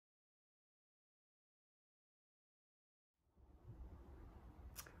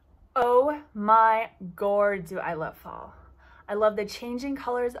Oh my gourd, do I love fall. I love the changing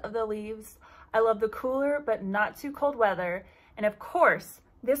colors of the leaves. I love the cooler but not too cold weather. And of course,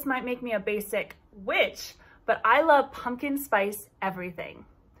 this might make me a basic witch, but I love pumpkin spice everything.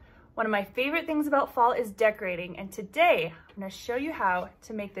 One of my favorite things about fall is decorating, and today I'm going to show you how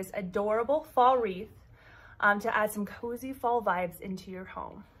to make this adorable fall wreath to add some cozy fall vibes into your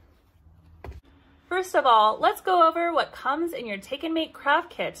home. First of all, let's go over what comes in your Take and Make craft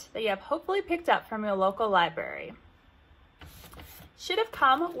kit that you have hopefully picked up from your local library. Should have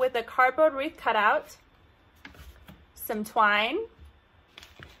come with a cardboard wreath cutout, some twine,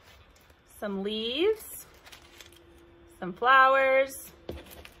 some leaves, some flowers,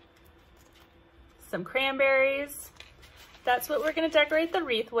 some cranberries. That's what we're going to decorate the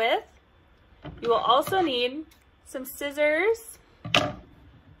wreath with. You will also need some scissors,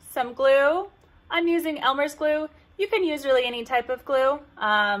 some glue. I'm using Elmer's glue. You can use really any type of glue.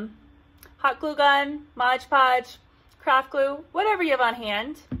 Hot glue gun, Mod Podge, craft glue, whatever you have on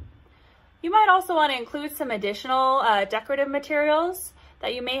hand. You might also want to include some additional decorative materials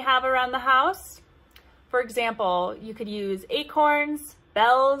that you may have around the house. For example, you could use acorns,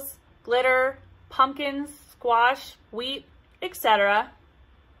 bells, glitter, pumpkins, squash, wheat, etc.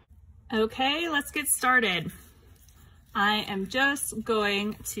 Okay, let's get started. I am just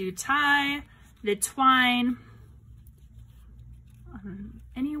going to tie the twine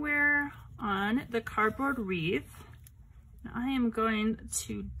anywhere on the cardboard wreath. Now I am going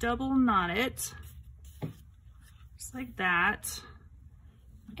to double knot it, just like that.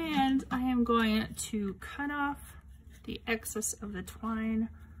 And I am going to cut off the excess of the twine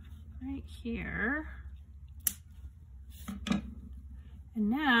right here. And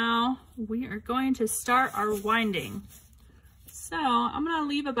now we are going to start our winding. So I'm going to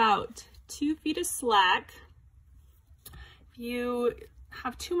leave about 2 feet of slack. If you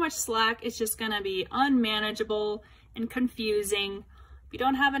have too much slack, it's just going to be unmanageable and confusing. If you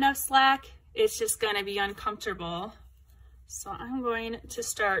don't have enough slack, it's just going to be uncomfortable. So I'm going to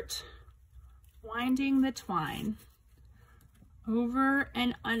start winding the twine over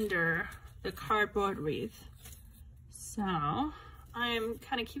and under the cardboard wreath. So I'm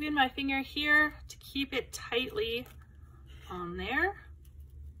kind of keeping my finger here to keep it tightly on there.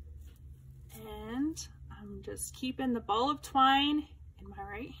 And I'm just keeping the ball of twine in my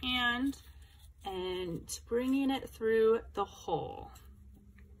right hand and bringing it through the hole.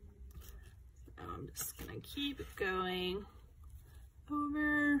 So I'm just gonna keep going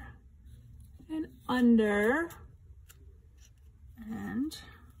over and under and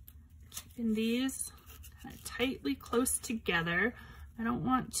keeping these kind of tightly close together. I don't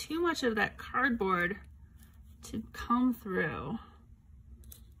want too much of that cardboard to come through.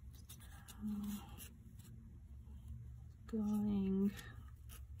 Going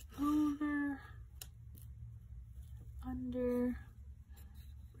over, under,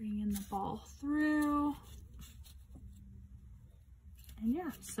 bringing the ball through. And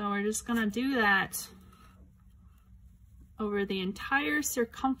yeah, so we're just gonna do that over the entire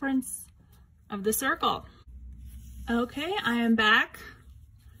circumference of the circle. Okay, I am back.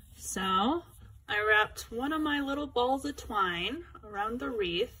 So I wrapped one of my little balls of twine around the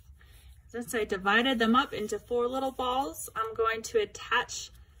wreath. Since I divided them up into 4 little balls, I'm going to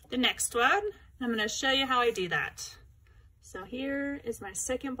attach the next one. I'm going to show you how I do that. So here is my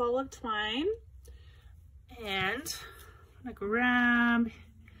second ball of twine, and I'm going to grab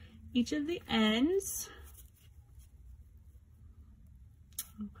each of the ends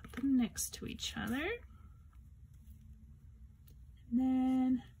and put them next to each other. And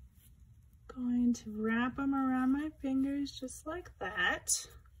then going to wrap them around my fingers just like that.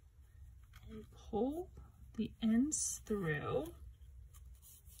 And pull the ends through.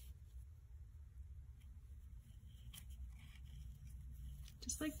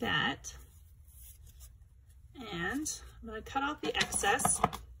 Just like that. And I'm going to cut off the excess.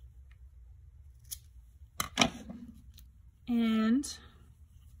 And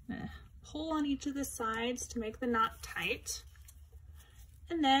pull on each of the sides to make the knot tight.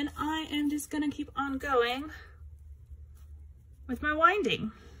 And then I am just going to keep on going with my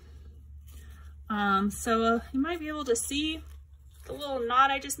winding. So you might be able to see the little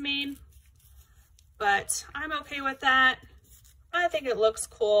knot I just made, but I'm okay with that. I think it looks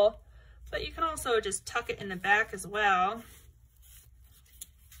cool, but you can also just tuck it in the back as well.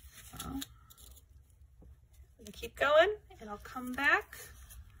 So I'm gonna keep going, and I'll come back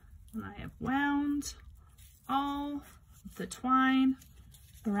when I have wound all of the twine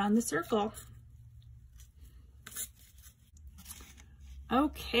around the circle.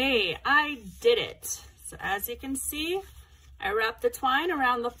 Okay, I did it. So as you can see, I wrap the twine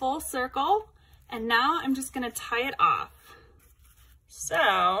around the full circle, and now I'm just gonna tie it off.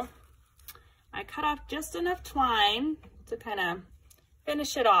 So I cut off just enough twine to kind of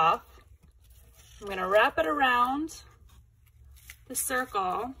finish it off. I'm gonna wrap it around the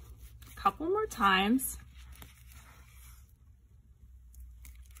circle a couple more times.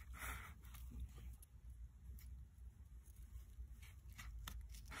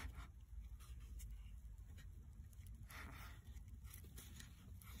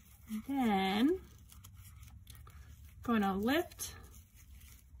 And then I'm going to lift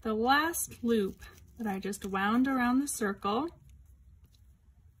the last loop that I just wound around the circle.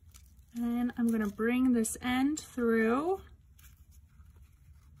 And I'm going to bring this end through.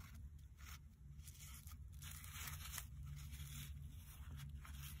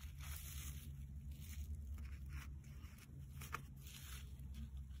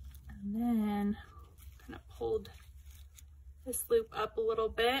 And then kind of pulled this loop up a little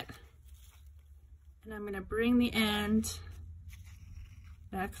bit. And I'm going to bring the end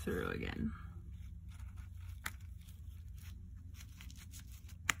back through again.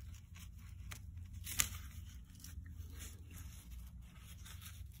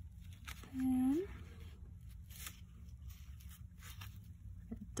 Then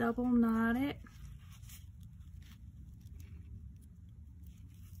double knot it.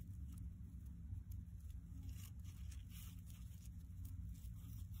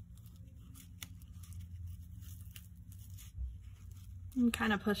 I'm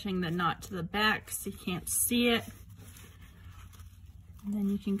kind of pushing the knot to the back so you can't see it. And then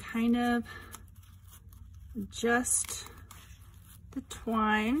you can kind of adjust the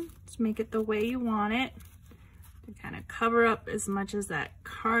twine to make it the way you want it, to kind of cover up as much as that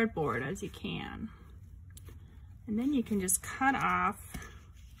cardboard as you can. And then you can just cut off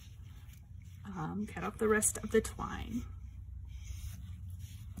the rest of the twine.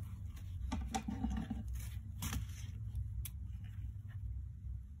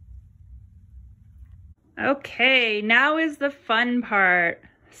 Okay, now is the fun part.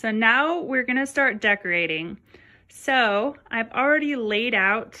 So now we're gonna start decorating. So I've already laid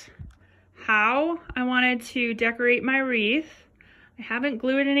out how I wanted to decorate my wreath. I haven't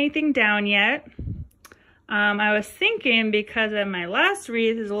glued anything down yet. I was thinking, because of my last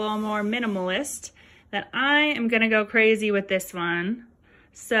wreath is a little more minimalist, that I am gonna go crazy with this one.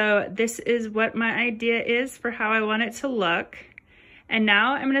 So this is what my idea is for how I want it to look. And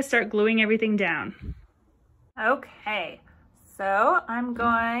now I'm gonna start gluing everything down. Okay, so I'm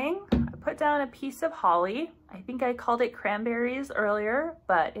going to put down a piece of holly. I think I called it cranberries earlier,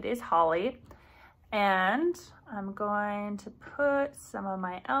 but it is holly. And I'm going to put some of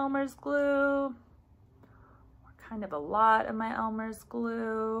my Elmer's glue, or kind of a lot of my Elmer's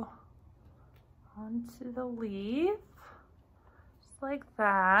glue, onto the leaf, just like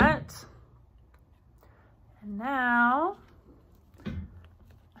that. And now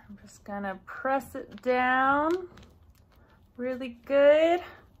I'm just gonna press it down really good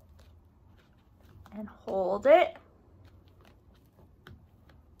and hold it.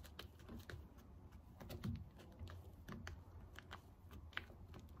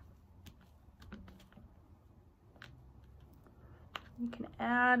 You can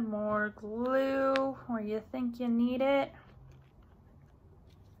add more glue where you think you need it.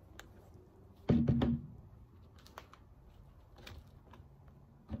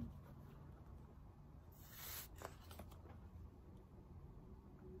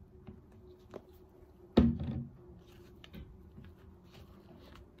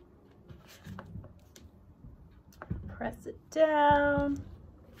 Press it down.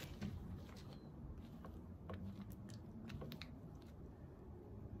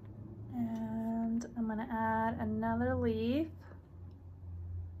 And I'm going to add another leaf.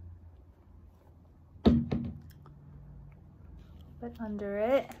 Put under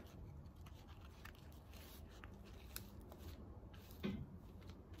it.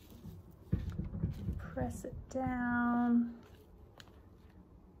 Press it down.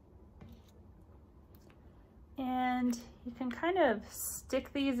 And you can kind of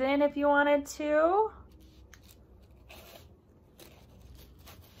stick these in if you wanted to.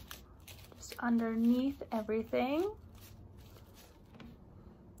 Just underneath everything.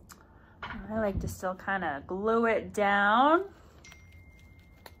 I like to still kind of glue it down.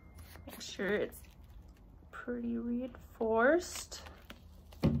 Make sure it's pretty reinforced.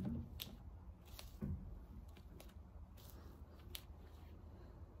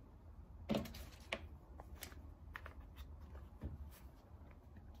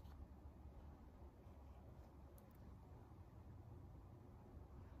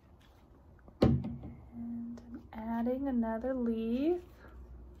 adding another leaf.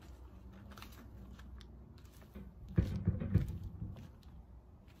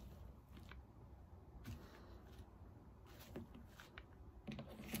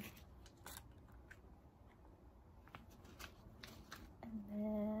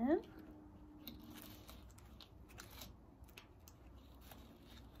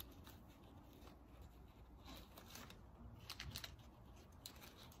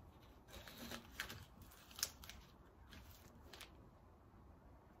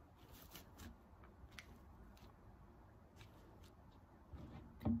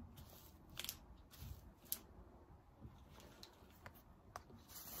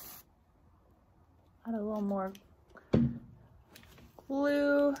 Add a little more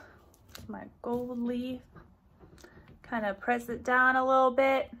glue to my gold leaf. Kind of press it down a little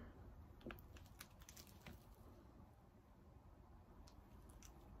bit.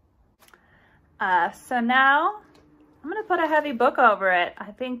 So now I'm gonna put a heavy book over it.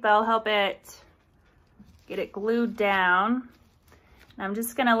 I think that'll help it get it glued down. And I'm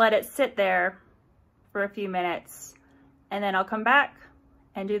just gonna let it sit there for a few minutes and then I'll come back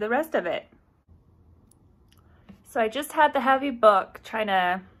and do the rest of it. So I just had the heavy book trying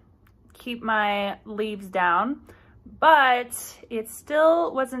to keep my leaves down, but it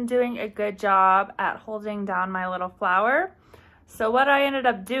still wasn't doing a good job at holding down my little flower. So what I ended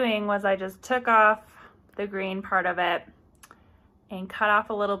up doing was I just took off the green part of it and cut off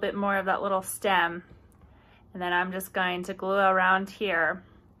a little bit more of that little stem. And then I'm just going to glue around here.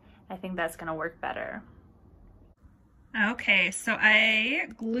 I think that's gonna work better. Okay, so I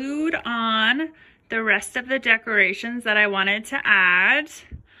glued on the rest of the decorations that I wanted to add.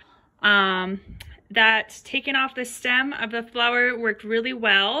 That taking off the stem of the flower worked really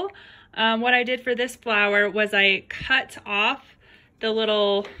well. What I did for this flower was I cut off the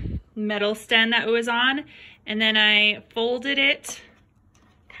little metal stem that it was on, and then I folded it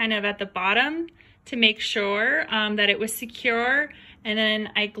kind of at the bottom to make sure that it was secure, and then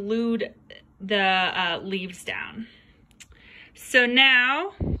I glued the leaves down. So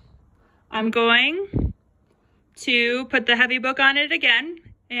now I'm going to put the heavy book on it again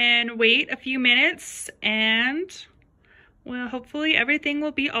and wait a few minutes, and well, hopefully everything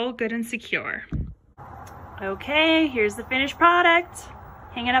will be all good and secure. Okay, here's the finished product.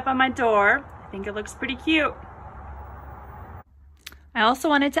 Hanging up on my door. I think it looks pretty cute. I also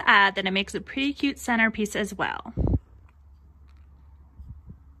wanted to add that it makes a pretty cute centerpiece as well.